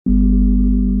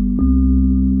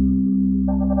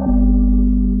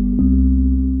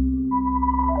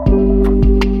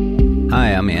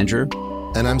Andrew.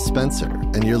 And I'm Spencer,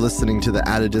 and you're listening to the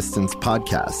At a Distance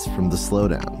podcast from The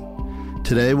Slowdown.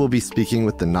 Today we'll be speaking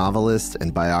with the novelist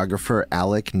and biographer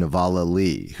Alec Navala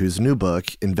Lee, whose new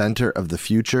book, Inventor of the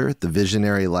Future, The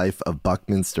Visionary Life of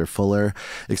Buckminster Fuller,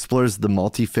 explores the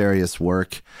multifarious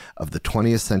work of the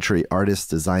 20th century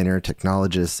artist, designer,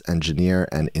 technologist, engineer,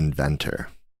 and inventor.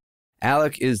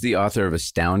 Alec is the author of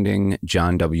Astounding,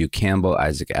 John W. Campbell,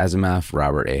 Isaac Asimov,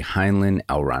 Robert A. Heinlein,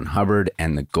 L. Ron Hubbard,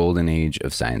 and the Golden Age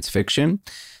of Science Fiction,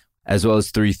 as well as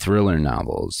 3 thriller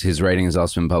novels. His writing has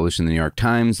also been published in the New York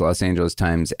Times, Los Angeles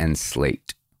Times, and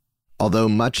Slate. Although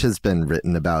much has been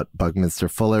written about Buckminster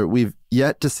Fuller, we've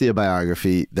yet to see a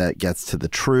biography that gets to the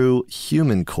true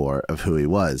human core of who he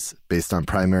was, based on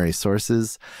primary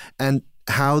sources, and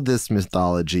how this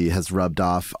mythology has rubbed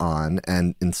off on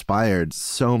and inspired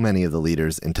so many of the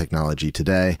leaders in technology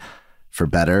today, for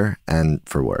better and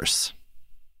for worse.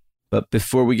 But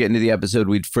before we get into the episode,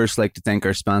 we'd first like to thank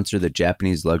our sponsor, the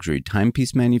Japanese luxury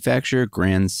timepiece manufacturer,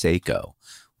 Grand Seiko,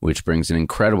 which brings an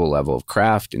incredible level of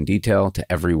craft and detail to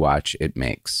every watch it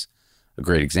makes. A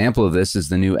great example of this is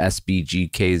the new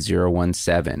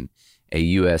SBGK017, a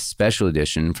U.S. special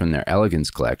edition from their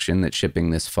Elegance collection that's shipping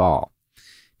this fall.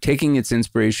 Taking its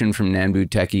inspiration from Nanbu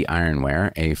Teki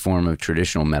ironware, a form of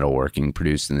traditional metalworking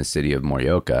produced in the city of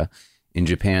Morioka, in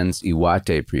Japan's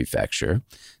Iwate Prefecture,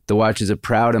 the watch is a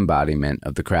proud embodiment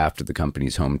of the craft of the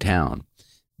company's hometown.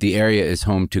 The area is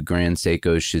home to Grand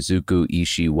Seiko's Shizuku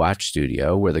Ishii Watch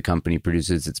Studio, where the company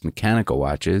produces its mechanical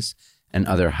watches and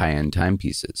other high-end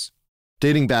timepieces.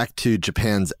 Dating back to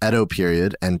Japan's Edo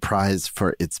period and prized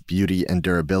for its beauty and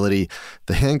durability,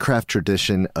 the handcraft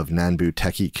tradition of Nanbu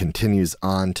Teki continues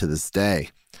on to this day.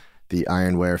 The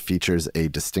ironware features a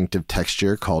distinctive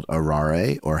texture called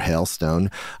arare, or hailstone,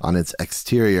 on its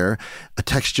exterior, a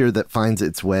texture that finds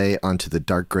its way onto the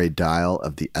dark gray dial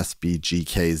of the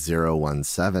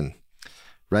SBGK017.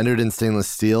 Rendered in stainless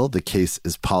steel, the case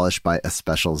is polished by a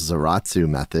special Zaratsu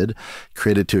method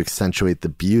created to accentuate the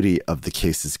beauty of the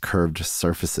case's curved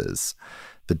surfaces.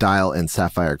 The dial and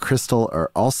sapphire crystal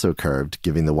are also curved,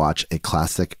 giving the watch a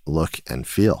classic look and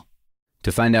feel.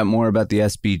 To find out more about the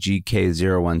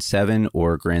SBGK017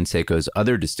 or Grand Seiko's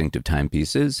other distinctive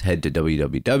timepieces, head to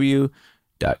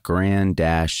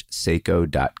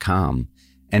www.grand-seiko.com.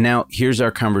 And now, here's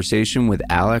our conversation with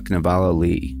Alec Navala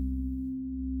Lee.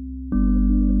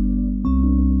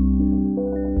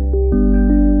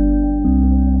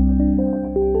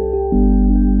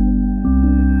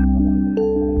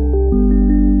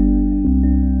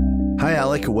 Hi,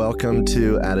 Alec. Welcome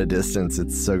to At a Distance.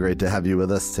 It's so great to have you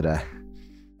with us today.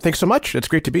 Thanks so much. It's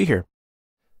great to be here.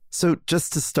 So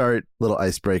just to start, little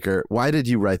icebreaker, why did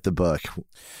you write the book?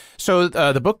 So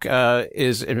the book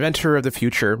is Inventor of the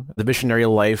Future, The Visionary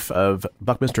Life of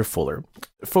Buckminster Fuller.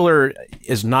 Fuller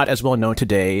is not as well known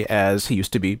today as he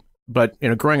used to be, but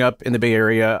growing up in the Bay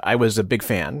Area, I was a big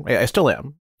fan. I still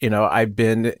am. I've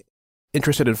been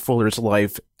interested in Fuller's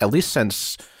life at least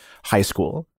since high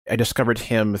school. I discovered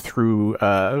him through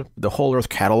the Whole Earth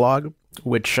catalog,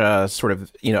 which sort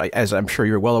of, as I'm sure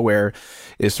you're well aware,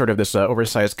 is sort of this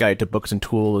oversized guide to books and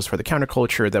tools for the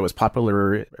counterculture that was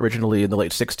popular originally in the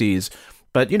late 60s.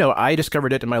 But, I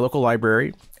discovered it in my local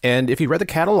library. And if you read the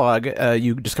catalog,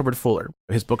 you discovered Fuller.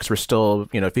 His books were still,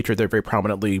 featured there very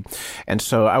prominently. And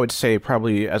so I would say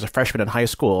probably as a freshman in high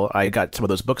school, I got some of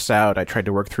those books out. I tried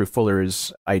to work through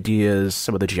Fuller's ideas,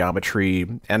 some of the geometry,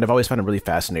 and I've always found it really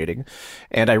fascinating.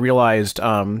 And I realized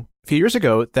a few years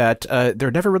ago that there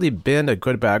had never really been a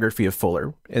good biography of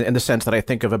Fuller in the sense that I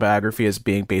think of a biography as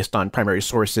being based on primary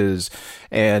sources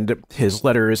and his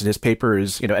letters and his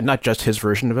papers, and not just his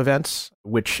version of events,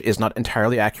 which is not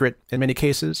entirely accurate in many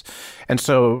cases. And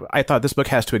so I thought this book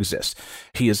has to exist.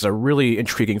 He is a really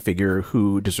intriguing figure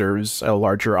who deserves a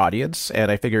larger audience,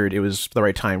 and I figured it was the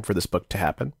right time for this book to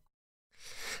happen.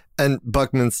 And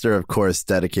Buckminster, of course,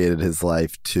 dedicated his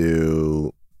life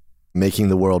to making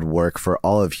the world work for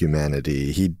all of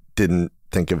humanity. He didn't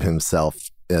think of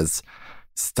himself as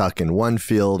stuck in one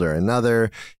field or another.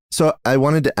 So I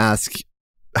wanted to ask,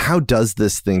 how does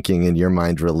this thinking in your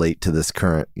mind relate to this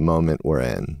current moment we're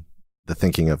in? The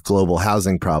thinking of global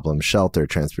housing problems, shelter,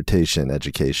 transportation,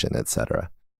 education, etc.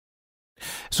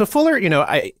 So Fuller,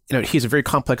 he's a very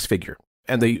complex figure.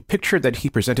 And the picture that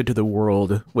he presented to the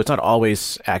world was not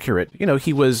always accurate.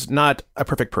 He was not a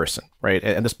perfect person, right?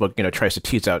 And this book, tries to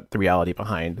tease out the reality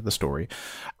behind the story.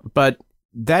 But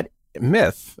that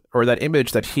myth or that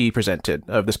image that he presented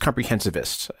of this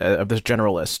comprehensivist, of this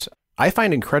generalist, I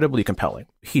find incredibly compelling.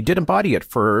 He did embody it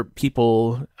for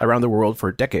people around the world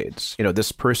for decades.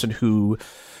 This person who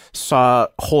saw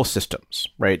whole systems,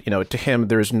 right? To him,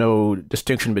 there's no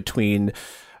distinction between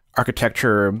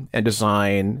architecture and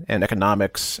design and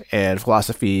economics and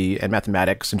philosophy and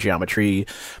mathematics and geometry.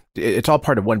 It's all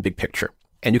part of one big picture.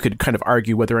 And you could kind of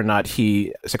argue whether or not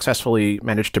he successfully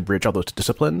managed to bridge all those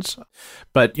disciplines.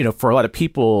 But, for a lot of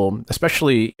people,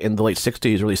 especially in the late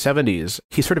 60s, early 70s,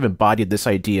 he sort of embodied this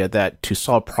idea that to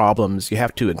solve problems, you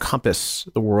have to encompass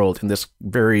the world in this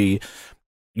very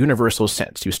universal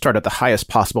sense. You start at the highest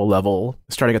possible level,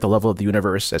 starting at the level of the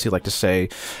universe, as he liked to say,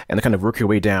 and then kind of work your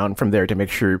way down from there to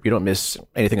make sure you don't miss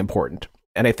anything important.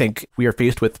 And I think we are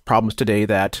faced with problems today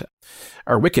that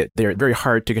are wicked. They're very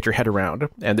hard to get your head around,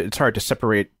 and it's hard to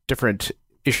separate different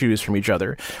issues from each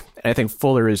other. And I think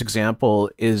Fuller's example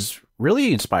is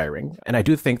really inspiring. And I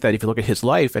do think that if you look at his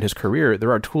life and his career,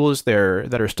 there are tools there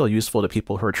that are still useful to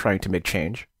people who are trying to make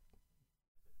change.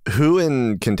 Who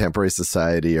in contemporary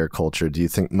society or culture do you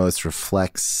think most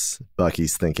reflects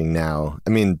Bucky's thinking now? I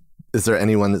mean, is there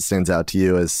anyone that stands out to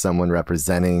you as someone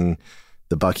representing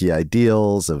the Bucky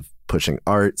ideals of pushing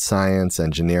art, science,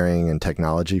 engineering, and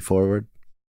technology forward?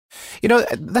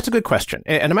 That's a good question.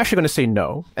 And I'm actually going to say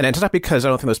no. And it's not because I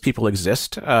don't think those people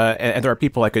exist. And there are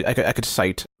people I could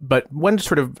cite. But one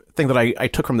sort of thing that I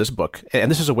took from this book, and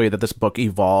this is a way that this book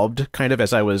evolved kind of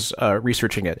as I was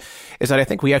researching it, is that I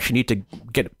think we actually need to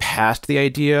get past the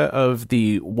idea of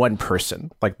the one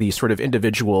person, like the sort of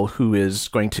individual who is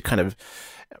going to kind of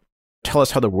tell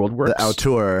us how the world works. The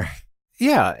auteur.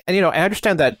 Yeah. And, I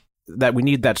understand that we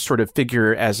need that sort of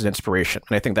figure as an inspiration.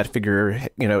 And I think that figure,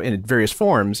 in various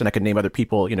forms, and I could name other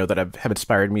people, that have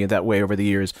inspired me in that way over the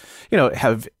years,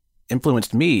 have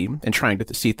influenced me in trying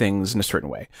to see things in a certain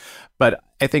way. But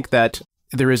I think that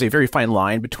there is a very fine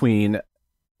line between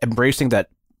embracing that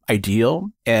ideal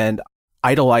and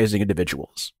idolizing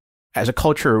individuals. As a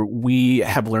culture, we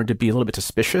have learned to be a little bit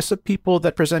suspicious of people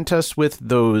that present us with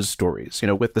those stories,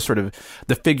 with the sort of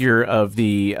the figure of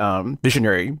the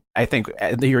visionary. I think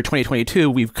in the year 2022,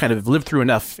 we've kind of lived through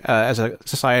enough as a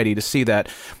society to see that,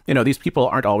 these people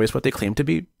aren't always what they claim to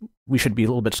be. We should be a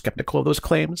little bit skeptical of those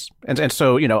claims. And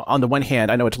so, on the one hand,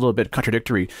 I know it's a little bit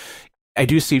contradictory. I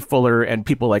do see Fuller and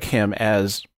people like him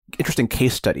as interesting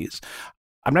case studies.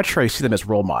 I'm not sure I see them as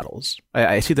role models.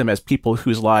 I see them as people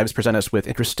whose lives present us with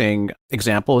interesting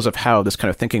examples of how this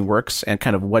kind of thinking works and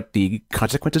kind of what the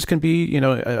consequences can be,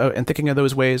 in thinking of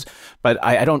those ways. But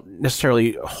I don't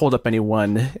necessarily hold up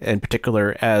anyone in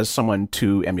particular as someone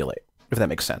to emulate, if that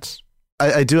makes sense.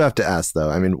 I do have to ask,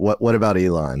 though. I mean, what about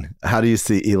Elon? How do you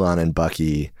see Elon and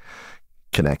Bucky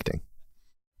connecting?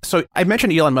 So I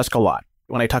mentioned Elon Musk a lot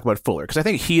when I talk about Fuller, because I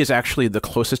think he is actually the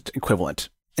closest equivalent.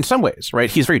 In some ways,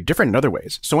 right? He's very different in other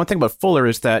ways. So one thing about Fuller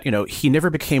is that, he never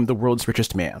became the world's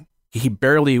richest man. He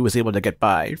barely was able to get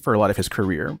by for a lot of his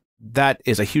career. That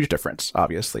is a huge difference,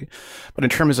 obviously. But in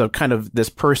terms of kind of this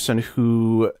person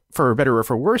who, for better or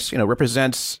for worse,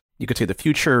 represents, you could say, the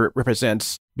future,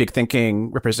 represents big thinking,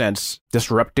 represents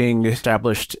disrupting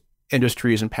established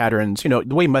industries and patterns. The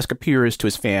way Musk appears to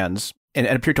his fans and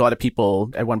appeared to a lot of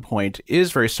people at one point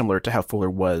is very similar to how Fuller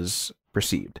was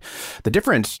perceived. The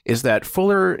difference is that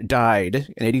Fuller died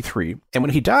in 1983. And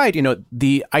when he died,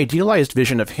 the idealized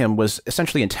vision of him was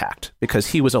essentially intact because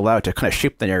he was allowed to kind of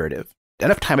shape the narrative.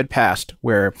 Enough time had passed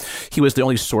where he was the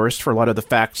only source for a lot of the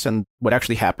facts and what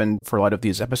actually happened for a lot of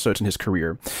these episodes in his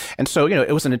career. And so,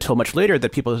 it wasn't until much later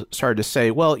that people started to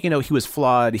say, well, he was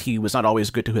flawed. He was not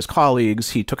always good to his colleagues.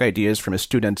 He took ideas from his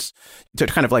students to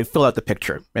kind of like fill out the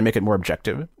picture and make it more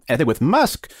objective. And I think with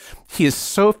Musk, he is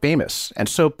so famous and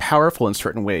so powerful in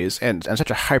certain ways and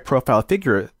such a high profile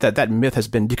figure that myth has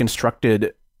been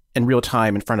deconstructed in real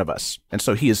time in front of us. And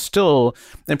so he is still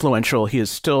influential. He is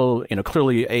still,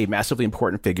 clearly a massively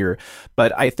important figure.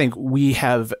 But I think we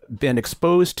have been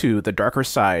exposed to the darker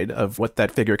side of what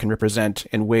that figure can represent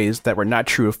in ways that were not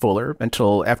true of Fuller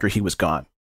until after he was gone.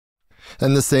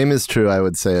 And the same is true, I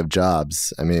would say, of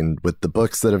Jobs. I mean, with the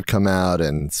books that have come out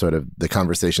and sort of the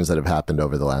conversations that have happened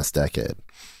over the last decade.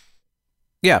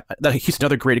 Yeah, he's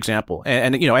another great example.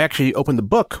 And I actually opened the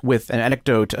book with an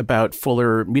anecdote about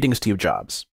Fuller meeting Steve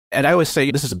Jobs. And I always say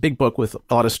this is a big book with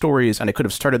a lot of stories, and I could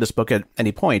have started this book at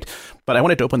any point, but I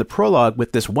wanted to open the prologue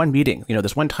with this one meeting,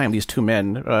 this one time these two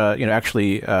men,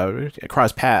 actually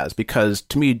crossed paths, because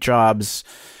to me, Jobs,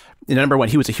 number one,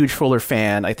 he was a huge Fuller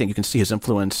fan. I think you can see his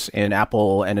influence in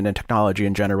Apple and in technology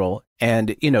in general.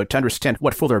 And, to understand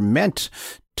what Fuller meant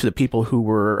to the people who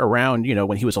were around,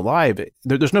 when he was alive,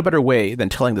 there's no better way than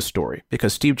telling the story,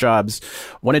 because Steve Jobs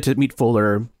wanted to meet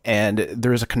Fuller, and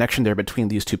there is a connection there between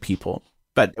these two people.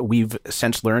 But we've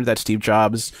since learned that Steve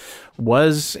Jobs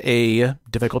was a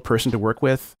difficult person to work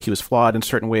with. He was flawed in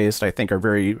certain ways that I think are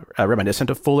very reminiscent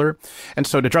of Fuller. And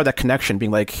so to draw that connection,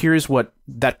 being like, here's what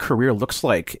that career looks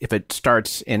like if it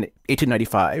starts in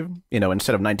 1895,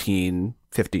 instead of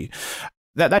 1950.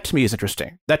 That to me is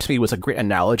interesting. That to me was a great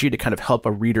analogy to kind of help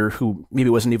a reader who maybe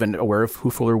wasn't even aware of who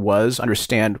Fuller was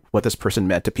understand what this person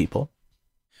meant to people.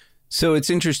 So it's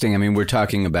interesting. I mean, we're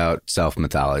talking about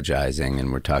self-mythologizing,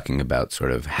 and we're talking about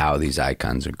sort of how these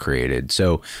icons are created.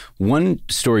 So one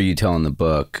story you tell in the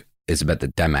book is about the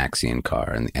Dymaxion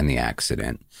car and the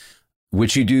accident,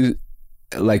 which you do,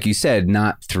 like you said,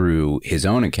 not through his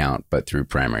own account, but through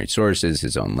primary sources,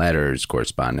 his own letters,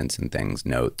 correspondence and things,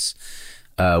 notes,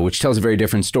 which tells a very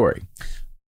different story,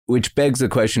 which begs the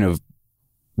question of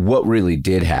what really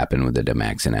did happen with the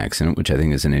Dymaxion accident, which I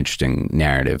think is an interesting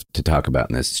narrative to talk about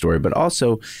in this story, but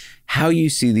also how you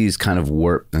see these kind of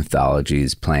warped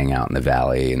mythologies playing out in the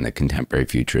Valley and the contemporary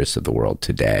futurists of the world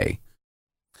today.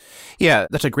 Yeah,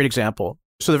 that's a great example.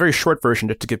 So the very short version,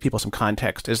 just to give people some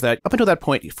context, is that up until that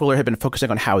point, Fuller had been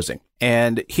focusing on housing.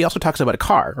 And he also talks about a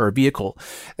car or a vehicle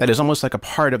that is almost like a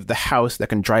part of the house that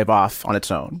can drive off on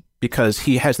its own, because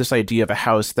he has this idea of a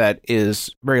house that is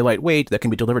very lightweight, that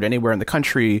can be delivered anywhere in the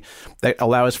country, that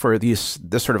allows for this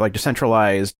sort of like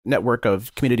decentralized network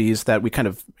of communities that we kind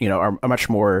of, are much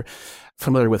more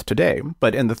familiar with today.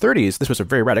 But in the 30s, this was a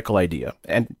very radical idea.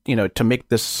 And, to make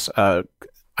this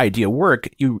idea work,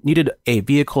 you needed a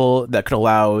vehicle that could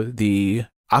allow the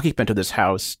occupant of this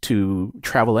house to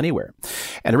travel anywhere.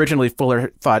 And originally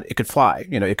Fuller thought it could fly.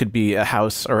 It could be a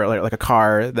house or like a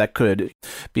car that could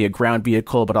be a ground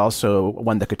vehicle, but also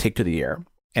one that could take to the air.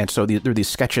 And so there are these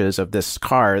sketches of this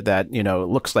car that,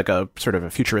 looks like a sort of a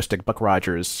futuristic Buck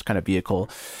Rogers kind of vehicle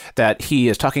that he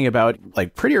is talking about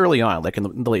like pretty early on, like in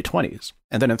the late 20s.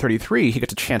 And then in 33, he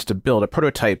gets a chance to build a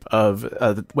prototype of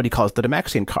what he calls the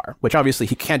Dymaxion car, which obviously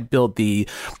he can't build the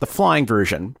flying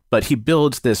version, but he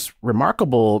builds this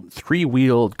remarkable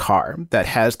three-wheeled car that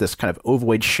has this kind of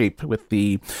ovoid shape with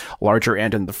the larger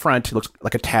end in the front. It looks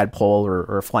like a tadpole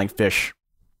or a flying fish.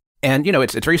 And,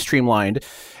 it's very streamlined.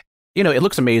 It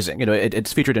looks amazing.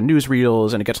 It's featured in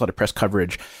newsreels and it gets a lot of press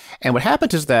coverage. And what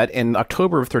happens is that in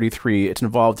October of 33, it's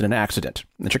involved in an accident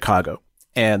in Chicago,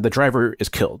 and the driver is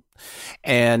killed.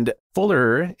 And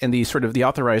Fuller, in the sort of the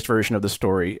authorized version of the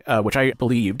story, which I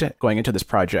believed going into this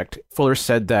project, Fuller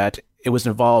said that it was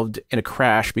involved in a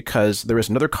crash because there was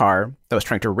another car that was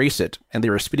trying to race it, and they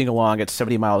were speeding along at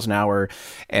 70 miles an hour,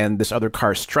 and this other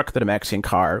car struck the Dymaxion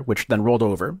car, which then rolled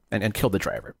over and killed the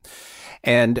driver.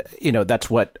 And,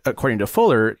 that's what, according to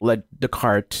Fuller, led the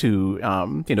car to,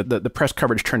 the press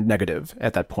coverage turned negative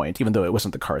at that point, even though it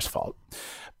wasn't the car's fault.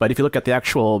 But if you look at the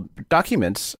actual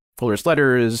documents, Fuller's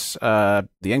letters, the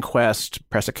inquest,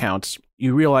 press accounts,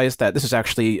 you realize that this is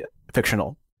actually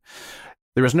fictional.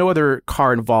 There was no other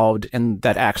car involved in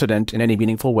that accident in any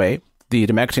meaningful way. The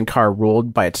Dymaxion car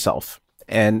rolled by itself.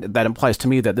 And that implies to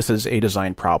me that this is a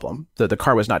design problem. The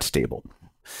car was not stable.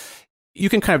 You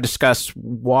can kind of discuss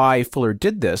why Fuller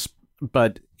did this,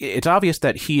 but it's obvious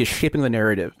that he is shaping the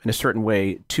narrative in a certain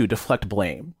way to deflect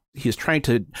blame. He is trying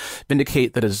to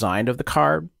vindicate the design of the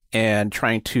car and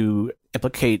trying to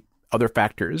implicate other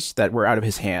factors that were out of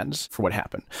his hands for what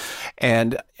happened.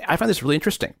 And I find this really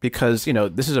interesting because,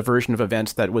 this is a version of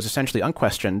events that was essentially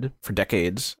unquestioned for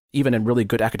decades, even in really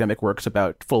good academic works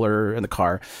about Fuller and the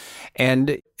car.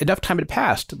 And enough time had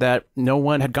passed that no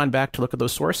one had gone back to look at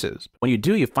those sources. When you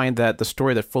do, you find that the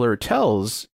story that Fuller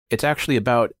tells, it's actually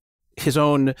about his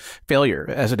own failure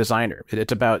as a designer.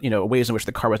 It's about, ways in which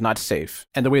the car was not safe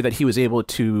and the way that he was able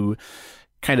to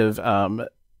kind of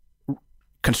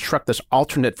construct this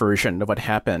alternate version of what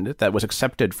happened that was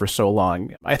accepted for so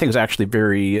long, I think is actually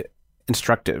very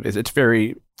instructive. It's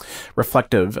very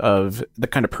reflective of the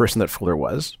kind of person that Fuller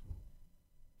was.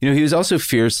 He was also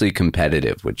fiercely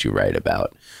competitive, which you write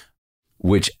about,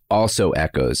 which also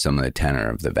echoes some of the tenor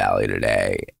of the Valley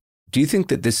today. Do you think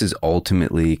that this is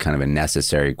ultimately kind of a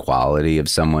necessary quality of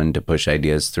someone to push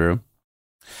ideas through?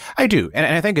 I do. And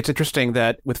I think it's interesting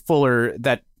that with Fuller,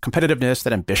 that competitiveness,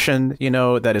 that ambition,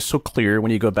 that is so clear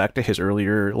when you go back to his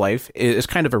earlier life is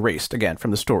kind of erased again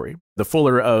from the story. The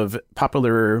Fuller of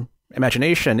popular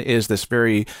imagination is this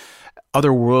very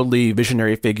otherworldly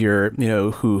visionary figure,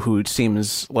 who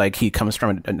seems like he comes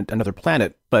from another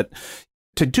planet. But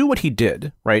to do what he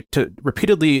did, right, to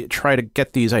repeatedly try to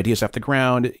get these ideas off the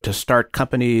ground, to start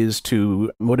companies,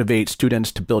 to motivate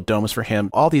students to build domes for him,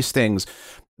 all these things,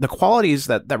 the qualities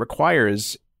that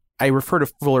requires, I refer to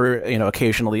Fuller,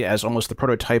 occasionally as almost the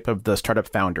prototype of the startup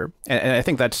founder. And I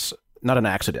think that's not an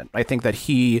accident. I think that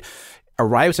he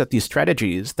arrives at these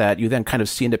strategies that you then kind of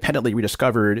see independently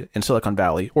rediscovered in Silicon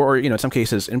Valley, or, in some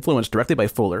cases influenced directly by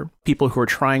Fuller, people who are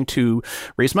trying to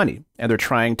raise money and they're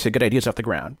trying to get ideas off the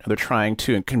ground. And they're trying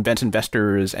to convince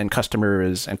investors and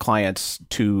customers and clients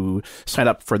to sign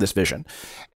up for this vision.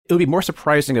 It would be more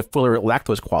surprising if Fuller lacked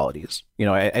those qualities.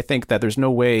 I think that there's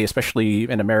no way, especially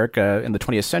in America in the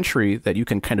 20th century, that you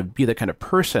can kind of be that kind of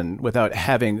person without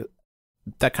having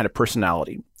that kind of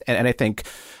personality. And I think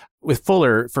with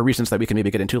Fuller, for reasons that we can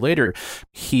maybe get into later,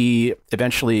 he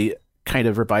eventually kind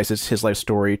of revises his life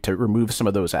story to remove some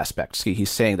of those aspects. He's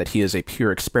saying that he is a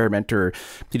pure experimenter.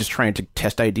 He's just trying to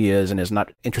test ideas and is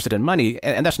not interested in money.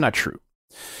 And that's not true.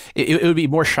 It would be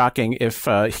more shocking if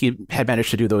he had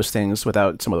managed to do those things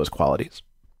without some of those qualities.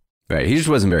 Right. He just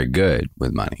wasn't very good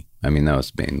with money. I mean, that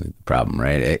was mainly the problem,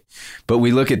 right? But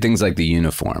we look at things like the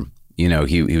uniform.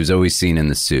 He was always seen in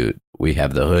the suit. We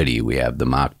have the hoodie. We have the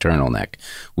mock turtleneck.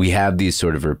 We have these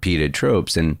sort of repeated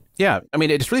tropes. And yeah, I mean,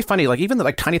 it's really funny. Like even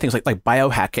the tiny things like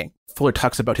biohacking. Fuller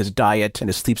talks about his diet and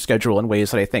his sleep schedule in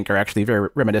ways that I think are actually very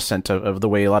reminiscent of the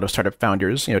way a lot of startup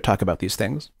founders, talk about these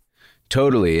things.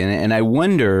 Totally. And I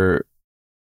wonder,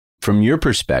 from your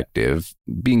perspective,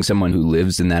 being someone who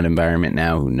lives in that environment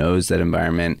now, who knows that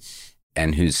environment,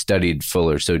 and who's studied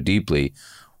Fuller so deeply,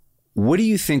 what do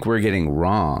you think we're getting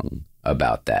wrong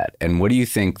about that? And what do you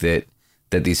think that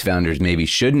these founders maybe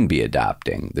shouldn't be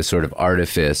adopting, the sort of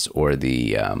artifice or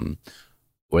the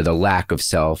lack of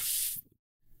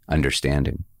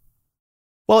self-understanding?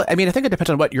 Well, I mean, I think it depends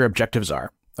on what your objectives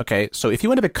are. Okay, so if you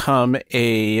want to become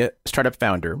a startup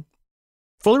founder,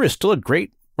 Fuller is still a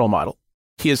great role model.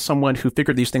 He is someone who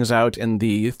figured these things out in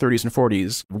the 30s and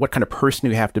 40s, what kind of person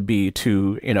you have to be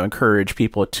to, encourage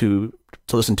people to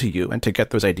listen to you and to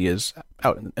get those ideas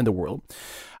out in the world.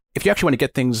 If you actually want to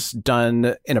get things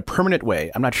done in a permanent way,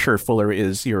 I'm not sure Fuller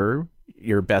is your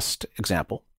best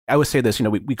example. I would say this,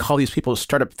 we call these people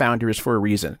startup founders for a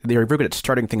reason. They are very good at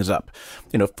starting things up.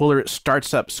 Fuller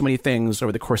starts up so many things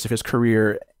over the course of his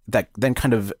career that then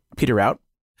kind of peter out.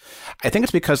 I think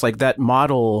it's because that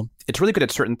model, it's really good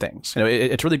at certain things.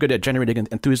 It's really good at generating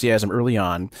enthusiasm early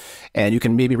on, and you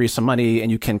can maybe raise some money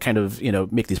and you can kind of,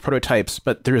 make these prototypes,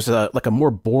 but there's a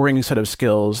more boring set of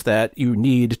skills that you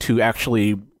need to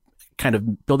actually kind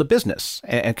of build a business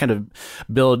and kind of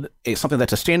build something that's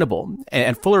sustainable.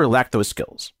 And Fuller lacked those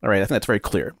skills. All right. I think that's very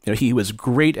clear. He was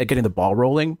great at getting the ball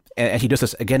rolling, and he does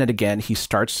this again and again. He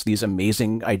starts these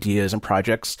amazing ideas and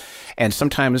projects. And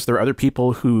sometimes there are other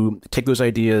people who take those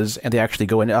ideas and they actually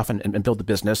go in off and build the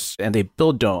business, and they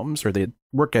build domes or they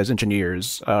work as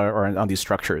engineers or on these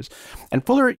structures. And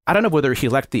Fuller, I don't know whether he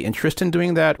lacked the interest in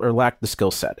doing that or lacked the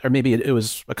skill set, or maybe it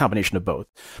was a combination of both.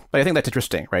 But I think that's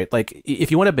interesting, right?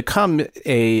 If you want to become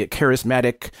a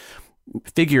charismatic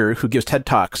figure who gives TED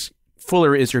Talks,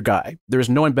 Fuller is your guy. There's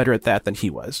no one better at that than he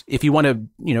was. If you want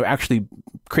to, actually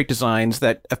create designs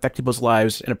that affect people's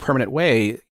lives in a permanent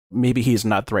way, maybe he's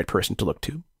not the right person to look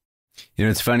to.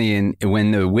 It's funny,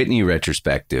 when the Whitney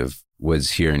retrospective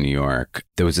was here in New York,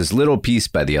 there was this little piece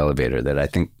by the elevator that I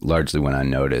think largely went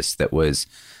unnoticed, that was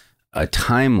a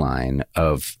timeline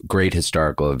of great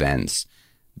historical events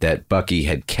that Bucky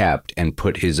had kept and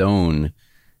put his own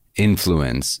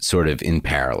influence sort of in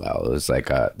parallel. It was like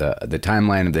the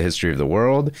timeline of the history of the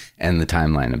world and the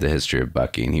timeline of the history of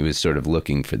Bucky. And he was sort of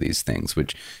looking for these things,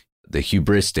 which the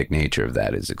hubristic nature of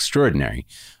that is extraordinary.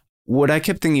 What I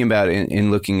kept thinking about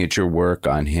in looking at your work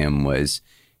on him was,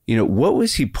 what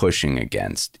was he pushing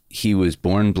against? He was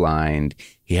born blind.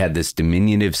 He had this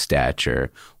diminutive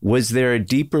stature. Was there a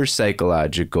deeper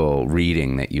psychological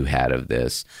reading that you had of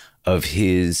this, of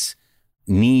his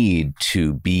need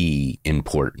to be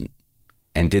important?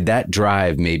 And did that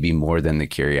drive maybe more than the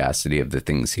curiosity of the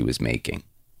things he was making?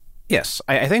 Yes,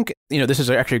 I think, this is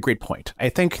actually a great point. I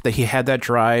think that he had that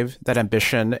drive, that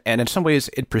ambition, and in some ways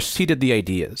it preceded the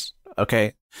ideas.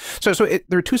 Okay. So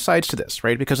there are two sides to this,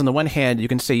 right? Because on the one hand, you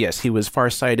can say, yes, he was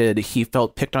farsighted. He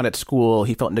felt picked on at school.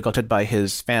 He felt neglected by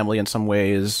his family in some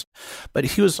ways, but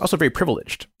he was also very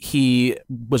privileged. He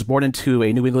was born into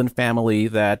a New England family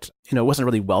that, wasn't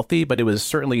really wealthy, but it was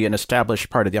certainly an established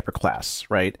part of the upper class,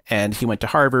 right? And he went to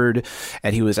Harvard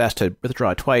and he was asked to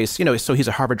withdraw twice, so he's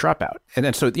a Harvard dropout.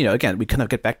 And so, again, we kind of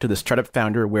get back to this startup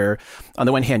founder where on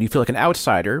the one hand, you feel like an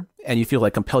outsider and you feel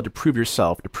like compelled to prove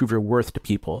yourself, to prove your worth to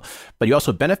people, but you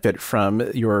also benefit from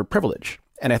your privilege.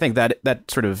 And I think that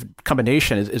sort of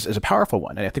combination is a powerful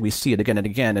one. And I think we see it again and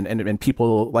again and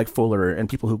people like Fuller and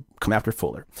people who come after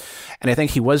Fuller. And I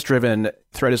think he was driven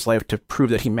throughout his life to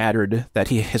prove that he mattered, that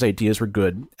his ideas were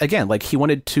good. Again, he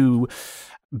wanted to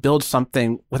build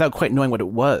something without quite knowing what it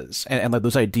was. And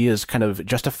those ideas kind of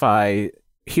justify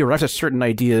he arrives at certain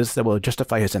ideas that will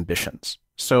justify his ambitions.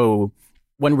 So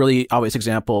one really obvious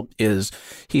example is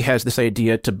he has this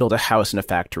idea to build a house in a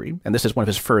factory. And this is one of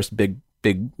his first big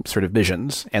sort of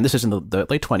visions. And this is in the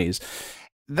late 20s.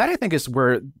 That, I think, is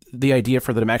where the idea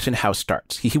for the Damaxian house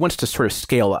starts. He wants to sort of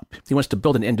scale up. He wants to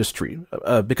build an industry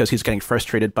because he's getting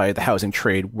frustrated by the housing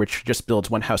trade, which just builds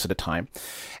one house at a time.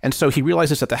 And so he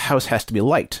realizes that the house has to be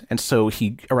light. And so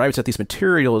he arrives at these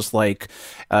materials like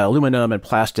aluminum and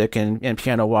plastic and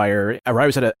piano wire,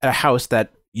 arrives at a house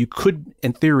that you could,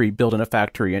 in theory, build in a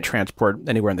factory and transport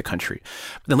anywhere in the country.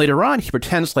 But then later on, he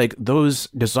pretends like those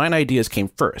design ideas came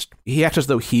first. He acts as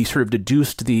though he sort of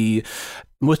deduced the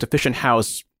most efficient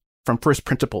house from first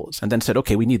principles and then said,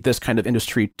 okay, we need this kind of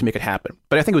industry to make it happen.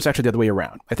 But I think it was actually the other way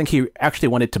around. I think he actually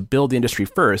wanted to build the industry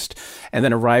first and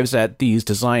then arrives at these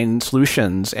design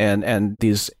solutions and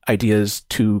these ideas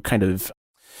to kind of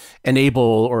enable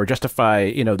or justify,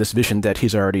 this vision that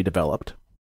he's already developed.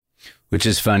 Which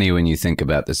is funny when you think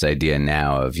about this idea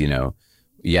now of, you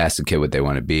ask a kid what they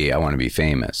want to be. I want to be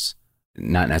famous,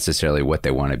 not necessarily what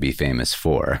they want to be famous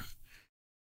for.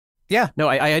 Yeah, no,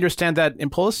 I understand that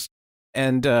impulse.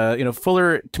 And,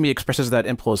 Fuller, to me, expresses that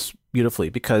impulse beautifully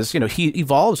because, he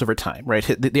evolves over time, right?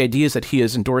 The ideas that he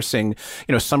is endorsing,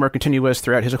 some are continuous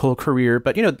throughout his whole career,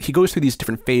 but, he goes through these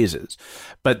different phases.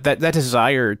 But that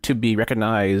desire to be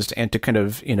recognized and to kind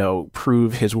of,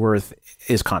 prove his worth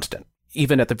is constant.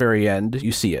 Even at the very end,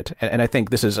 you see it. And I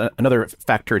think this is another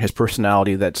factor in his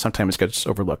personality that sometimes gets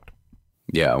overlooked.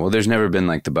 Yeah, well, there's never been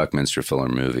like the Buckminster Fuller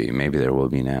movie. Maybe there will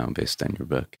be now based on your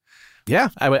book. Yeah,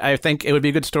 I think it would be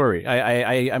a good story.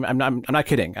 I'm not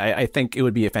kidding. I think it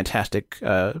would be a fantastic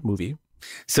movie.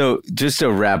 So just to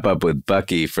wrap up with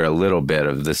Bucky for a little bit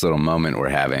of this little moment we're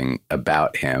having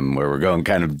about him, where we're going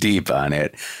kind of deep on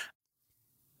it.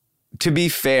 To be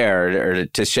fair, or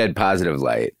to shed positive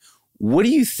light, what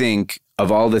do you think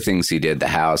of all the things he did, the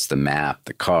house, the map,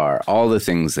 the car, all the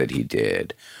things that he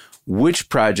did, which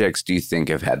projects do you think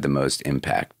have had the most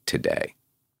impact today?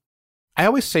 I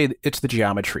always say it's the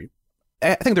geometry.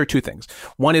 I think there are two things.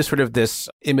 One is sort of this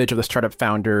image of the startup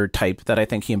founder type that I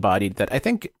think he embodied that I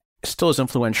think still is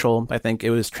influential. I think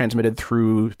it was transmitted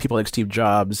through people like Steve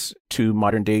Jobs to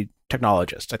modern day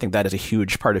technologists. I think that is a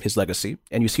huge part of his legacy,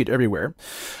 and you see it everywhere.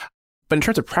 But in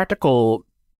terms of practical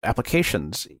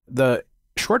applications, the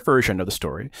short version of the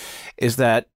story is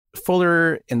that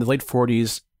Fuller in the late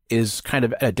 40s is kind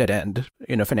of at a dead end,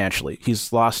 financially.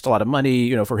 He's lost a lot of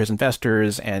money, for his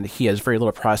investors, and he has very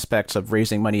little prospects of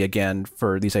raising money again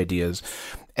for these ideas.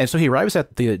 And so he arrives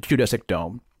at the geodesic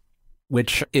dome,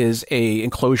 which is a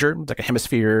enclosure, like a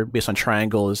hemisphere based on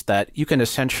triangles that you can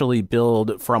essentially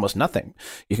build for almost nothing.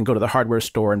 You can go to the hardware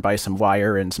store and buy some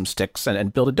wire and some sticks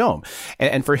and build a dome.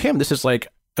 And for him, this is like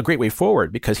a great way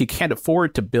forward because he can't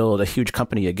afford to build a huge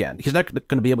company again. He's not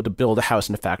going to be able to build a house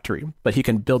in a factory, but he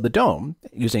can build the dome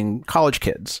using college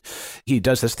kids. He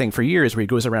does this thing for years where he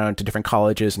goes around to different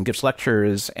colleges and gives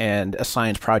lectures and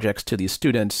assigns projects to these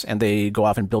students, and they go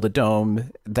off and build a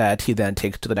dome that he then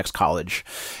takes to the next college.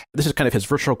 This is kind of his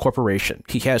virtual corporation.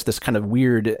 He has this kind of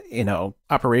weird,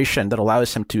 operation that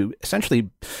allows him to essentially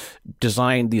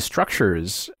design these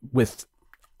structures with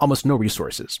almost no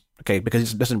resources, okay,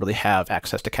 because he doesn't really have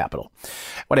access to capital.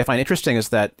 What I find interesting is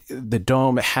that the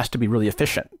dome has to be really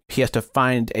efficient. He has to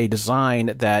find a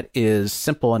design that is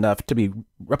simple enough to be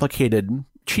replicated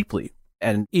cheaply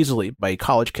and easily by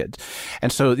college kids.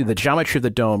 And so the geometry of the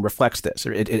dome reflects this.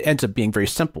 It ends up being very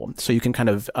simple. So you can kind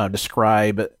of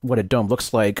describe what a dome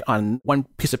looks like on one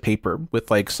piece of paper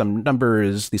with like some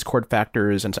numbers, these chord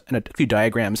factors, and a few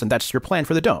diagrams, and that's your plan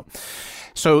for the dome.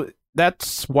 So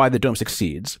that's why the dome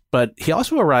succeeds. But he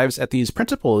also arrives at these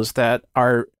principles that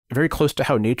are very close to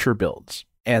how nature builds.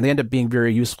 And they end up being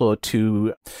very useful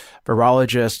to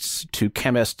virologists, to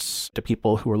chemists, to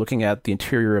people who are looking at the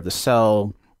interior of the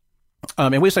cell,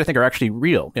 in ways that I think are actually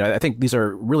real. I think these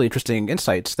are really interesting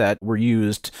insights that were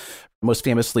used most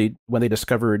famously when they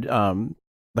discovered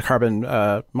the carbon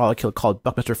molecule called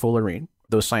Buckminster fullerene.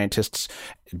 Those scientists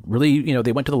really,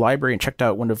 they went to the library and checked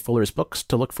out one of Fuller's books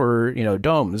to look for,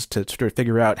 domes to sort of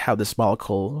figure out how this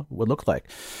molecule would look like.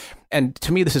 And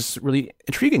to me, this is really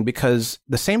intriguing because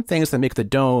the same things that make the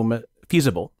dome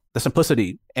feasible, the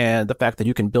simplicity and the fact that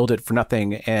you can build it for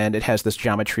nothing and it has this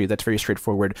geometry that's very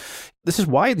straightforward. This is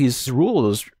why these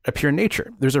rules appear in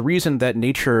nature. There's a reason that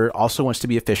nature also wants to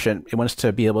be efficient. It wants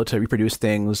to be able to reproduce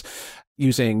things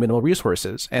using minimal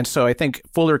resources. And so I think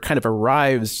Fuller kind of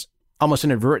arrives almost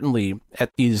inadvertently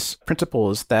at these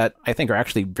principles that I think are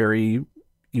actually very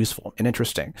useful and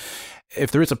interesting.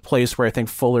 If there is a place where I think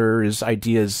Fuller's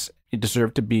ideas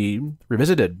deserve to be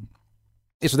revisited,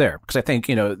 is there. Because I think,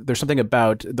 there's something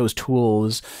about those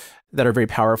tools that are very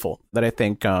powerful that I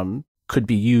think could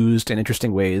be used in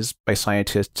interesting ways by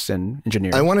scientists and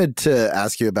engineers. I wanted to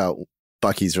ask you about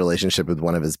Bucky's relationship with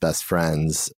one of his best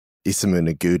friends, Isamu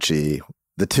Noguchi.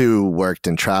 The two worked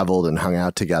and traveled and hung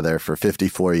out together for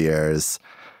 54 years,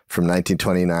 from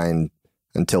 1929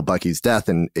 until Bucky's death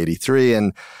in 1983.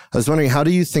 And I was wondering, how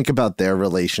do you think about their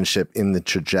relationship in the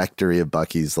trajectory of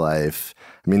Bucky's life?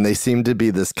 I mean, they seem to be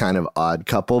this kind of odd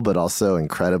couple, but also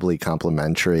incredibly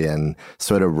complementary and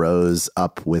sort of rose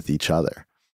up with each other.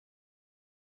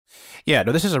 Yeah,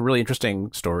 no, this is a really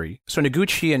interesting story. So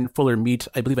Noguchi and Fuller meet,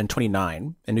 I believe, in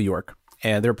 1929 in New York.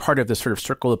 And they're part of this sort of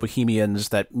circle of bohemians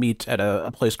that meet at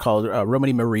a place called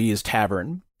Romany Marie's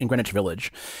Tavern in Greenwich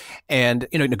Village. And,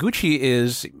 Noguchi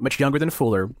is much younger than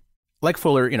Fuller. Like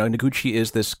Fuller, Noguchi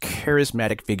is this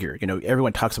charismatic figure.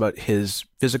 Everyone talks about his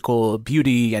physical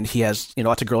beauty, and he has,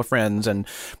 lots of girlfriends, and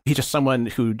he's just someone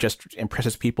who just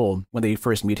impresses people when they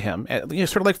first meet him. And,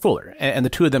 sort of like Fuller, and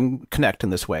the two of them connect in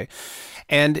this way.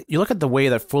 And you look at the way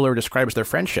that Fuller describes their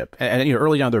friendship, and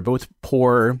early on they're both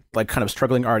poor, like kind of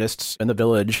struggling artists in the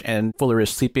village, and Fuller is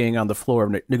sleeping on the floor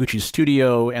of Noguchi's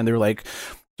studio, and they're like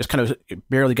just kind of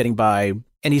barely getting by.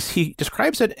 And he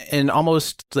describes it in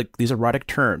almost like these erotic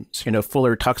terms.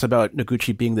 Fuller talks about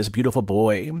Noguchi being this beautiful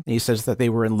boy. He says that they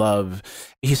were in love.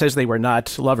 He says they were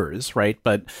not lovers, right?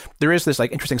 But there is this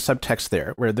like interesting subtext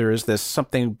there where there is this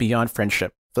something beyond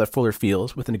friendship that Fuller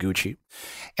feels with Noguchi.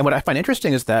 And what I find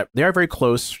interesting is that they are very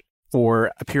close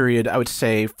for a period, I would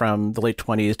say, from the late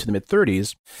 20s to the mid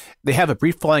 30s. They have a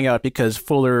brief falling out because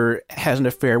Fuller has an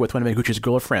affair with one of Noguchi's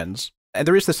girlfriends. And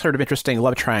there is this sort of interesting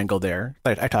love triangle there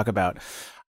that I talk about.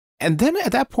 And then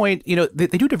at that point, they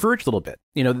do diverge a little bit.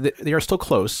 They are still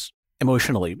close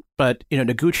emotionally. But,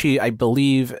 Noguchi, I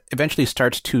believe, eventually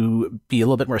starts to be a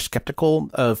little bit more skeptical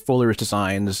of Fuller's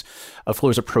designs, of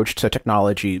Fuller's approach to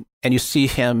technology. And you see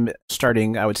him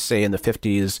starting, I would say, in the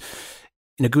 50s.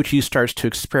 Noguchi starts to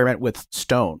experiment with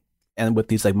stone and with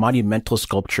these like monumental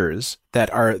sculptures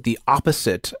that are the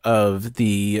opposite of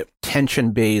the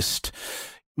tension-based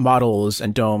models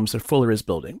and domes that Fuller is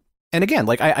building. And again,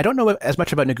 like I don't know as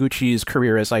much about Noguchi's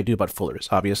career as I do about Fuller's,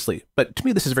 obviously. But to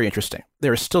me, this is very interesting.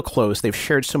 They're still close. They've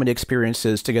shared so many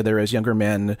experiences together as younger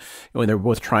men when they're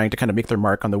both trying to kind of make their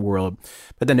mark on the world.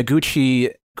 But then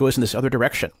Noguchi goes in this other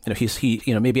direction. He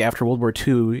maybe after World War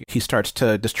II, he starts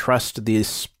to distrust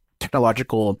this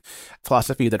technological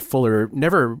philosophy that Fuller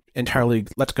never entirely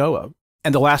lets go of.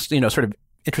 And the last, sort of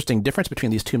interesting difference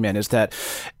between these two men is that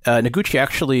Noguchi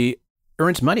actually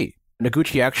earns money.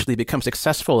 Noguchi actually becomes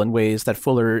successful in ways that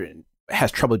Fuller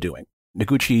has trouble doing.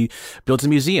 Noguchi builds a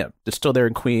museum that's still there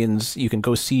in Queens. You can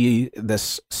go see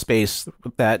this space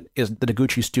that is the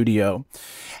Noguchi studio.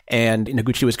 And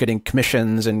Noguchi was getting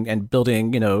commissions and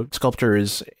building,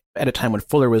 sculptures at a time when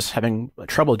Fuller was having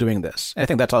trouble doing this. And I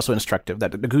think that's also instructive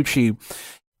that Noguchi,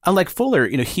 unlike Fuller,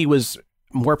 he was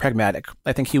more pragmatic.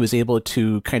 I think he was able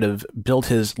to kind of build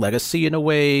his legacy in a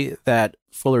way that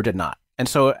Fuller did not. And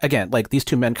so, again, like these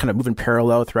two men kind of move in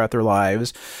parallel throughout their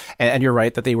lives. And you're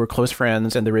right that they were close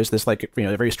friends and there is this like,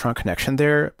 a very strong connection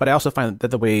there. But I also find that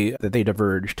the way that they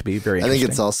diverge to be very interesting. I think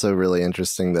it's also really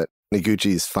interesting that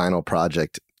Noguchi's final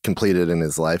project completed in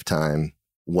his lifetime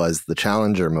was the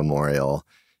Challenger Memorial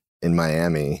in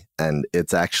Miami. And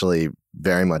it's actually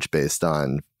very much based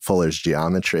on Fuller's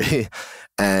geometry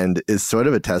and is sort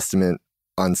of a testament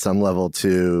on some level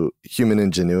to human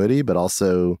ingenuity, but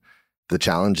also the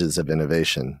challenges of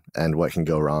innovation and what can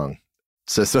go wrong.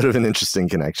 So sort of an interesting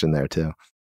connection there too.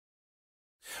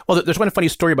 Well, there's one funny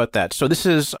story about that. So this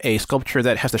is a sculpture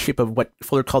that has the shape of what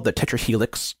Fuller called the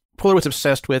tetrahelix. Fuller was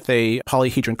obsessed with a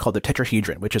polyhedron called the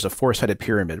tetrahedron, which is a four-sided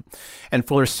pyramid. And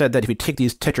Fuller said that if you take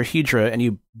these tetrahedra and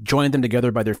you join them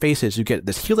together by their faces, you get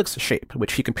this helix shape,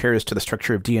 which he compares to the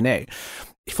structure of DNA.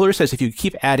 Fuller says if you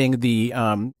keep adding these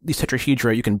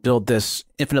tetrahedra, you can build this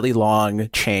infinitely long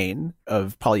chain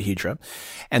of polyhedra.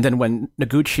 And then when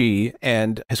Noguchi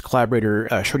and his collaborator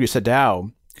Shoryu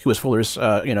Sadao, who was Fuller's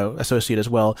associate as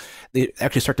well, they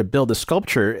actually start to build the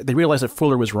sculpture, they realize that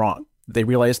Fuller was wrong. They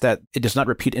realize that it does not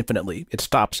repeat infinitely. It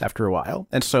stops after a while.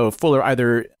 And so Fuller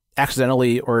either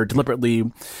accidentally or deliberately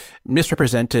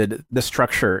misrepresented the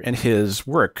structure in his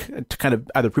work to kind of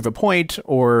either prove a point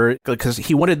or because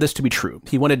he wanted this to be true.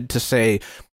 He wanted to say,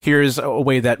 here's a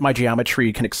way that my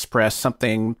geometry can express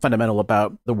something fundamental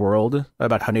about the world,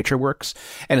 about how nature works.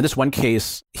 And in this one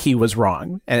case, he was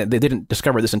wrong. And they didn't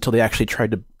discover this until they actually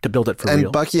tried to build it for real.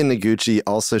 And Bucky and Noguchi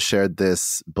also shared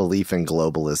this belief in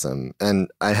globalism. And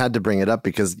I had to bring it up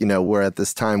because, we're at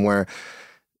this time where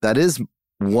that is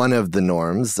one of the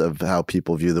norms of how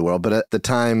people view the world. But at the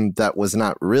time, that was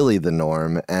not really the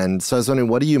norm. And so I was wondering,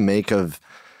 what do you make of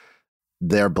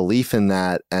their belief in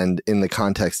that and in the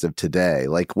context of today?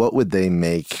 Like, what would they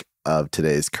make of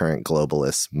today's current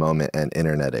globalist moment and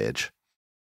internet age?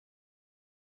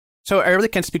 So I really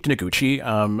can't speak to Noguchi.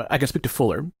 I can speak to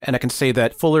Fuller, and I can say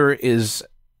that Fuller is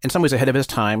in some ways ahead of his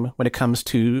time when it comes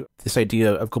to this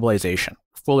idea of globalization.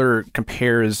 Fuller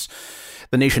compares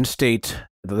the nation state,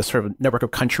 the sort of network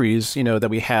of countries, that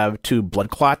we have, to blood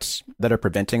clots that are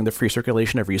preventing the free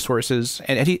circulation of resources.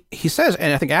 And he says,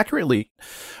 and I think accurately,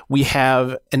 we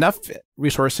have enough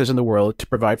resources in the world to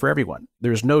provide for everyone.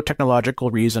 There's no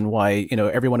technological reason why,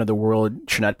 everyone in the world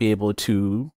should not be able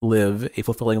to live a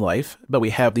fulfilling life. But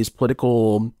we have these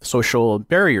political, social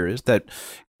barriers that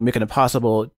make it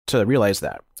impossible to realize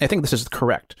that. I think this is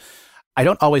correct. I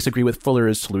don't always agree with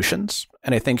Fuller's solutions,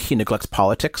 and I think he neglects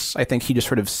politics. I think he just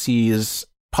sort of sees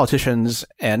politicians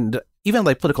and even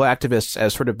like political activists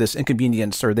as sort of this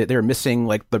inconvenience, or they're missing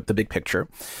like the big picture.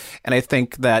 And I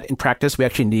think that in practice, we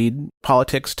actually need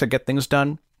politics to get things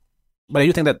done. But I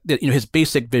do think that his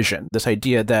basic vision, this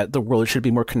idea that the world should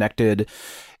be more connected,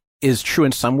 is true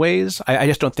in some ways. I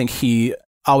just don't think he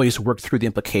always worked through the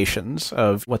implications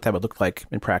of what that would look like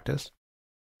in practice.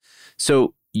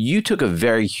 So you took a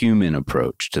very human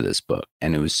approach to this book,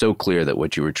 and it was so clear that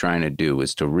what you were trying to do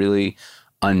was to really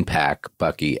unpack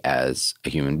Bucky as a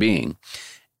human being.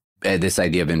 This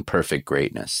idea of imperfect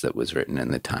greatness that was written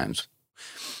in the Times.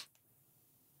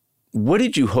 What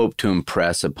did you hope to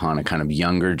impress upon a kind of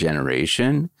younger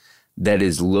generation that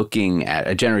is looking at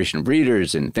a generation of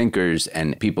readers and thinkers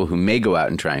and people who may go out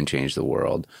and try and change the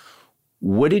world?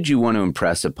 What did you want to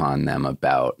impress upon them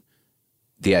about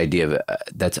the idea of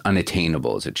that's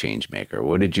unattainable as a change maker?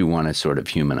 What did you want to sort of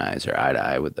humanize or eye to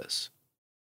eye with this?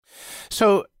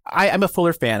 So I'm a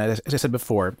Fuller fan, as I said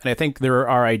before, and I think there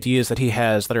are ideas that he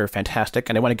has that are fantastic,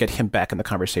 and I want to get him back in the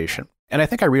conversation. And I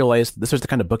think I realized this was the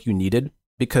kind of book you needed,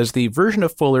 because the version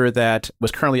of Fuller that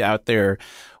was currently out there,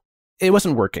 it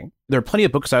wasn't working. There are plenty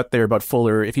of books out there about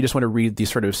Fuller if you just want to read the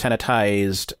sort of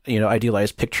sanitized,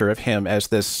 idealized picture of him as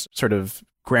this sort of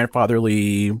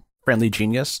grandfatherly, friendly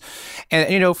genius.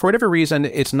 And, for whatever reason,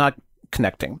 it's not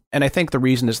connecting. And I think the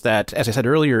reason is that, as I said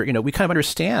earlier, we kind of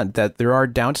understand that there are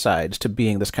downsides to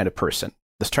being this kind of person.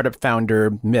 The startup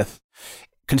founder myth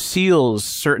conceals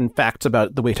certain facts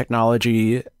about the way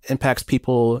technology impacts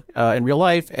people in real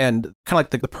life, and kind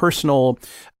of like the personal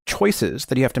choices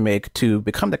that you have to make to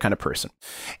become that kind of person.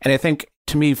 And I think,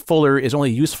 to me, Fuller is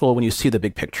only useful when you see the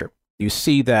big picture. You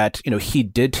see that, he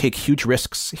did take huge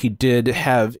risks. He did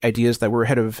have ideas that were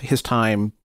ahead of his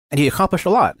time, and he accomplished a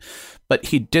lot. But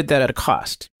he did that at a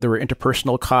cost. There were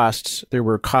interpersonal costs. There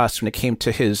were costs when it came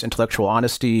to his intellectual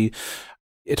honesty.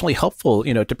 It's only helpful,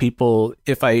 to people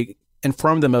if I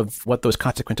inform them of what those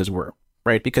consequences were,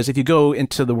 right? Because if you go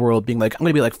into the world being like, I'm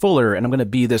going to be like Fuller, and I'm going to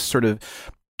be this sort of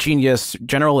genius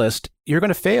generalist, you're going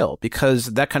to fail, because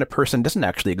that kind of person doesn't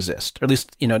actually exist, or at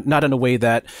least, not in a way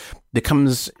that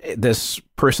becomes this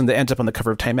person that ends up on the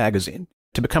cover of Time magazine.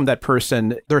 To become that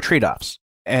person, there are trade-offs,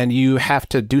 and you have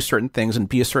to do certain things and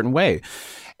be a certain way.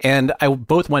 And I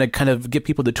both want to kind of give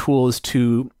people the tools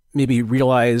to maybe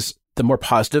realize the more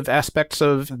positive aspects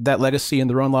of that legacy in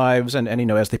their own lives and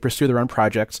as they pursue their own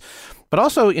projects. But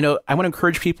also, I want to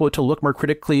encourage people to look more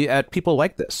critically at people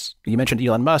like this. You mentioned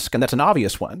Elon Musk, and that's an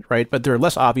obvious one, right? But there are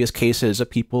less obvious cases of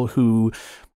people who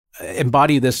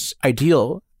embody this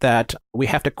ideal that we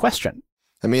have to question.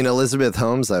 I mean, Elizabeth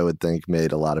Holmes, I would think,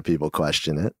 made a lot of people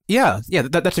question it. Yeah,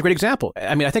 that's a great example.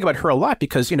 I mean, I think about her a lot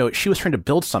because, she was trying to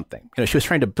build something. She was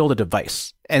trying to build a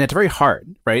device. And it's very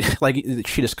hard, right? Like,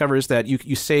 she discovers that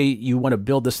you say you want to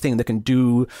build this thing that can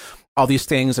do all these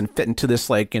things and fit into this,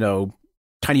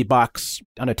 tiny box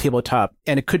on a tabletop,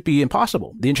 and it could be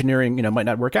impossible. The engineering, might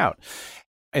not work out.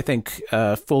 I think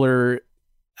Fuller,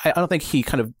 I don't think he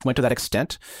kind of went to that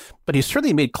extent, but he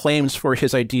certainly made claims for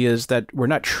his ideas that were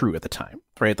not true at the time,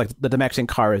 right? Like the Dymaxion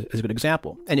car is a good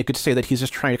example. And you could say that he's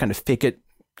just trying to kind of fake it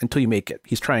until you make it.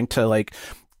 He's trying to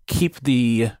keep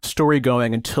the story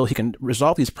going until he can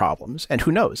resolve these problems. And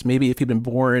who knows, maybe if he'd been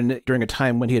born during a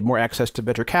time when he had more access to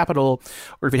venture capital,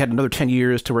 or if he had another 10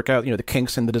 years to work out, the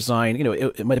kinks in the design,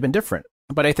 it might have been different.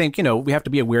 But I think, we have to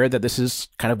be aware that this is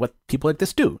kind of what people like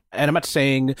this do. And I'm not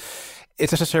saying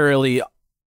it's necessarily,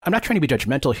 I'm not trying to be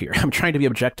judgmental here. I'm trying to be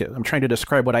objective. I'm trying to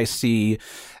describe what I see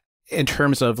in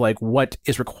terms of what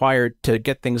is required to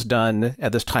get things done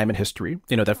at this time in history,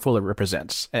 that Fuller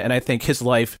represents. And I think his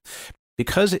life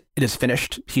because it is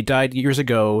finished. He died years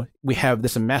ago. We have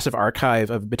this massive archive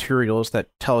of materials that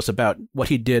tell us about what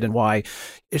he did and why.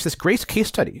 It's this great case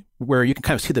study where you can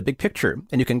kind of see the big picture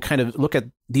and you can kind of look at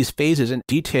these phases in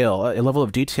detail, a level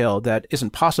of detail that isn't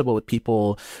possible with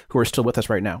people who are still with us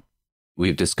right now.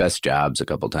 We've discussed Jobs a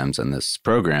couple times on this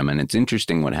program, and it's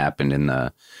interesting what happened in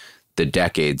the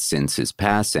decades since his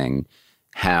passing,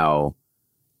 how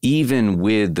even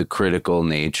with the critical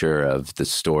nature of the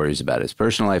stories about his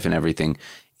personal life and everything,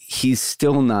 he's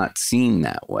still not seen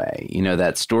that way. You know,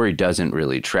 that story doesn't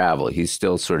really travel. He's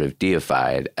still sort of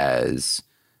deified as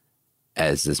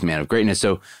this man of greatness.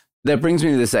 So that brings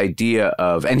me to this idea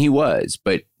of, and he was,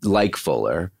 but like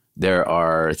Fuller, there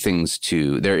are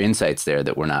insights there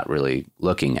that we're not really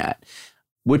looking at,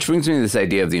 which brings me to this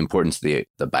idea of the importance of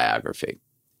the biography.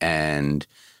 And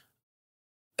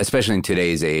especially in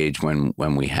today's age when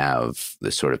we have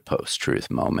this sort of post-truth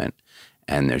moment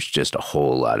and there's just a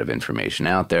whole lot of information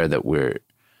out there that we're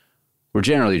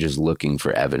generally just looking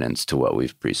for evidence to what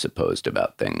we've presupposed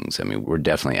about things. I mean, we're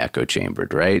definitely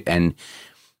echo-chambered, right? And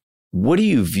what do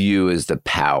you view as the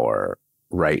power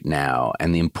right now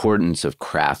and the importance of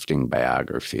crafting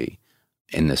biography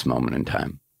in this moment in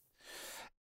time?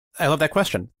 I love that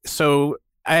question. So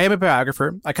I am a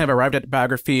biographer. I kind of arrived at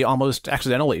biography almost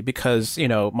accidentally because,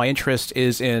 my interest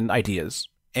is in ideas.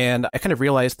 And I kind of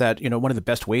realized that, one of the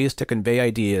best ways to convey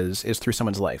ideas is through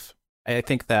someone's life. I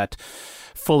think that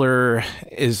Fuller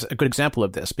is a good example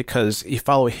of this because you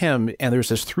follow him and there's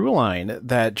this through line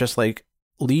that just like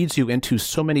leads you into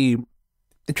so many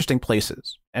interesting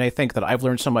places. And I think that I've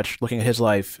learned so much looking at his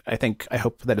life. I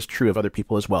hope that is true of other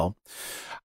people as well.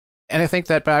 And I think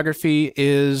that biography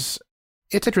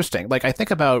it's interesting. Like I think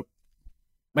about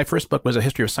my first book was a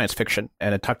history of science fiction,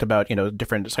 and it talked about,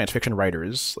 different science fiction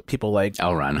writers, people like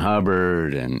L. Ron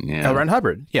Hubbard L. Ron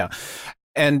Hubbard. Yeah.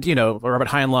 And, Robert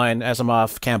Heinlein,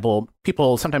 Asimov, Campbell,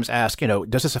 people sometimes ask,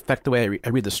 does this affect the way I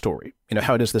read the story?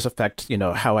 How does this affect,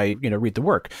 how I, read the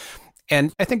work?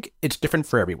 And I think it's different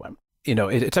for everyone.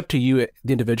 It's up to you,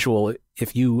 the individual,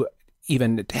 if you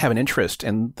even have an interest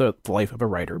in the life of a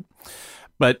writer.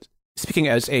 But speaking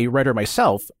as a writer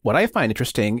myself, what I find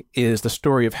interesting is the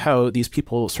story of how these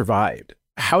people survived.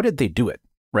 How did they do it,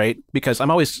 right? Because I'm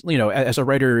always, as a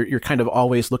writer, you're kind of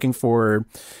always looking for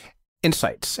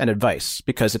insights and advice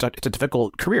because it's a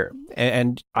difficult career.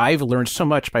 And I've learned so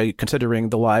much by considering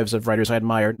the lives of writers I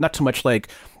admire, not so much like,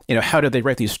 how did they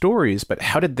write these stories, but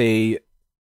how did they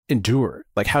endure?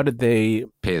 Like, how did they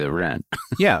pay the rent?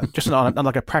 Yeah, just on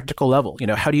like a practical level.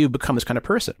 How do you become this kind of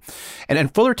person?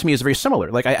 And Fuller to me is very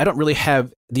similar. Like, I don't really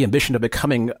have the ambition of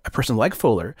becoming a person like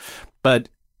Fuller, but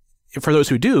for those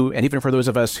who do, and even for those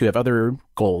of us who have other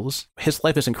goals, his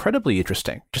life is incredibly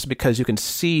interesting just because you can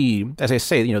see, as I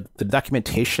say, the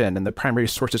documentation and the primary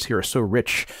sources here are so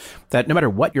rich that no matter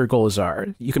what your goals are,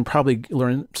 you can probably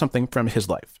learn something from his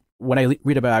life. When I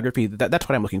read a biography, that's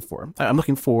what I'm looking for. I'm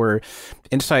looking for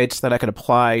insights that I can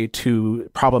apply to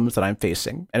problems that I'm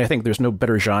facing. And I think there's no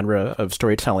better genre of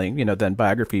storytelling, than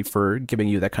biography for giving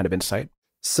you that kind of insight.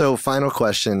 So final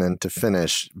question, and to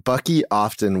finish, Bucky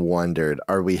often wondered,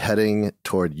 are we heading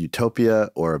toward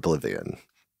utopia or oblivion?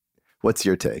 What's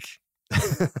your take?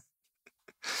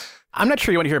 I'm not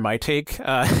sure you want to hear my take.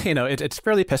 It's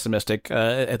fairly pessimistic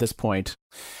at this point.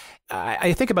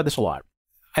 I think about this a lot.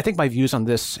 I think my views on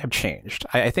this have changed.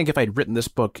 I think if I'd written this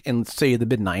book in, say, the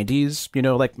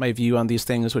mid-90s, like my view on these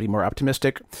things would be more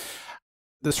optimistic.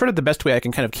 The best way I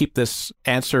can kind of keep this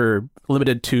answer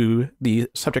limited to the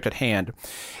subject at hand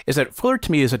is that Fuller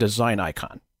to me is a design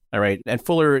icon. All right. And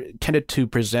Fuller tended to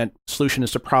present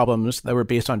solutions to problems that were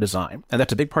based on design. And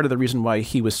that's a big part of the reason why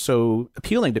he was so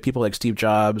appealing to people like Steve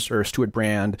Jobs or Stuart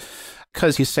Brand,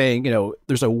 because he's saying,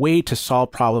 there's a way to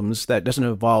solve problems that doesn't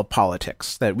involve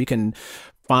politics, that we can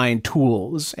find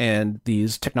tools and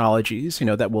these technologies,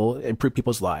 that will improve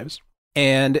people's lives.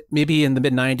 And maybe in the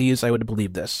mid-90s, I would have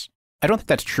believed this. I don't think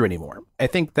that's true anymore. I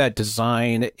think that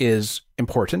design is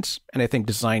important, and I think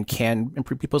design can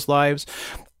improve people's lives.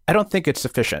 I don't think it's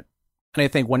sufficient. And I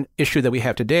think one issue that we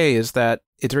have today is that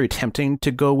it's very tempting to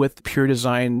go with pure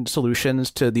design solutions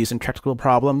to these intractable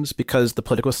problems because the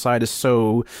political side is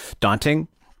so daunting.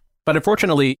 But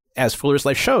unfortunately, as Fuller's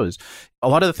life shows, a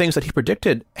lot of the things that he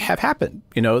predicted have happened.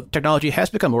 Technology has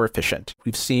become more efficient.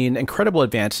 We've seen incredible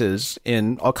advances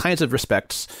in all kinds of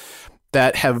respects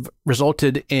that have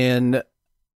resulted in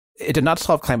it did not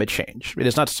solve climate change. It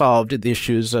has not solved the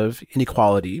issues of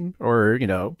inequality or,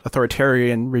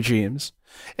 authoritarian regimes.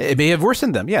 It may have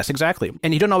worsened them. Yes, exactly.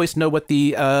 And you don't always know what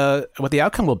the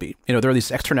outcome will be. There are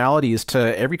these externalities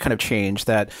to every kind of change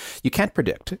that you can't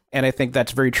predict. And I think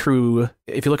that's very true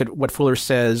if you look at what Fuller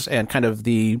says and kind of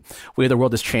the way the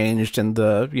world has changed in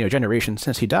the generation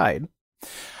since he died.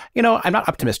 I'm not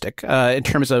optimistic in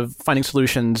terms of finding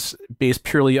solutions based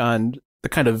purely on the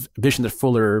kind of vision that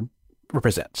Fuller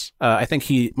represents. I think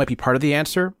he might be part of the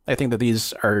answer. I think that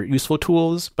these are useful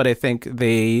tools, but I think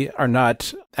they are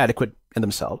not adequate in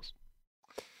themselves.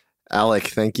 Alec,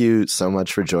 thank you so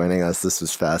much for joining us. This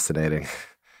was fascinating.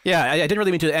 Yeah, I didn't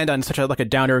really mean to end on such a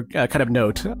downer kind of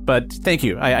note, but thank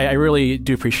you. I really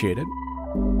do appreciate it.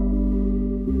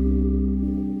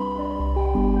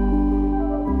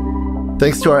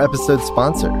 Thanks to our episode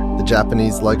sponsor, the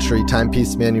Japanese luxury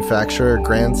timepiece manufacturer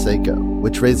Grand Seiko,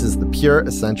 which raises the pure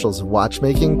essentials of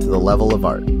watchmaking to the level of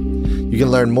art. You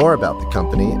can learn more about the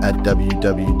company at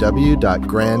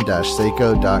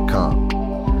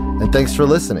www.grand-seiko.com. And thanks for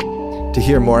listening. To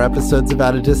hear more episodes of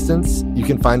At a Distance, you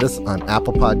can find us on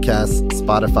Apple Podcasts,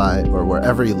 Spotify, or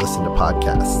wherever you listen to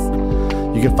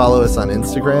podcasts. You can follow us on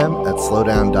Instagram at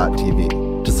slowdown.tv.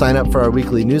 To sign up for our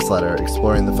weekly newsletter,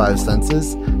 Exploring the Five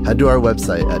Senses, head to our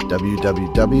website at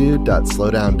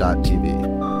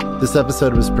www.slowdown.tv. This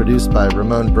episode was produced by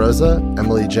Ramon Broza,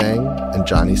 Emily Jang, and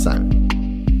Johnny Simon.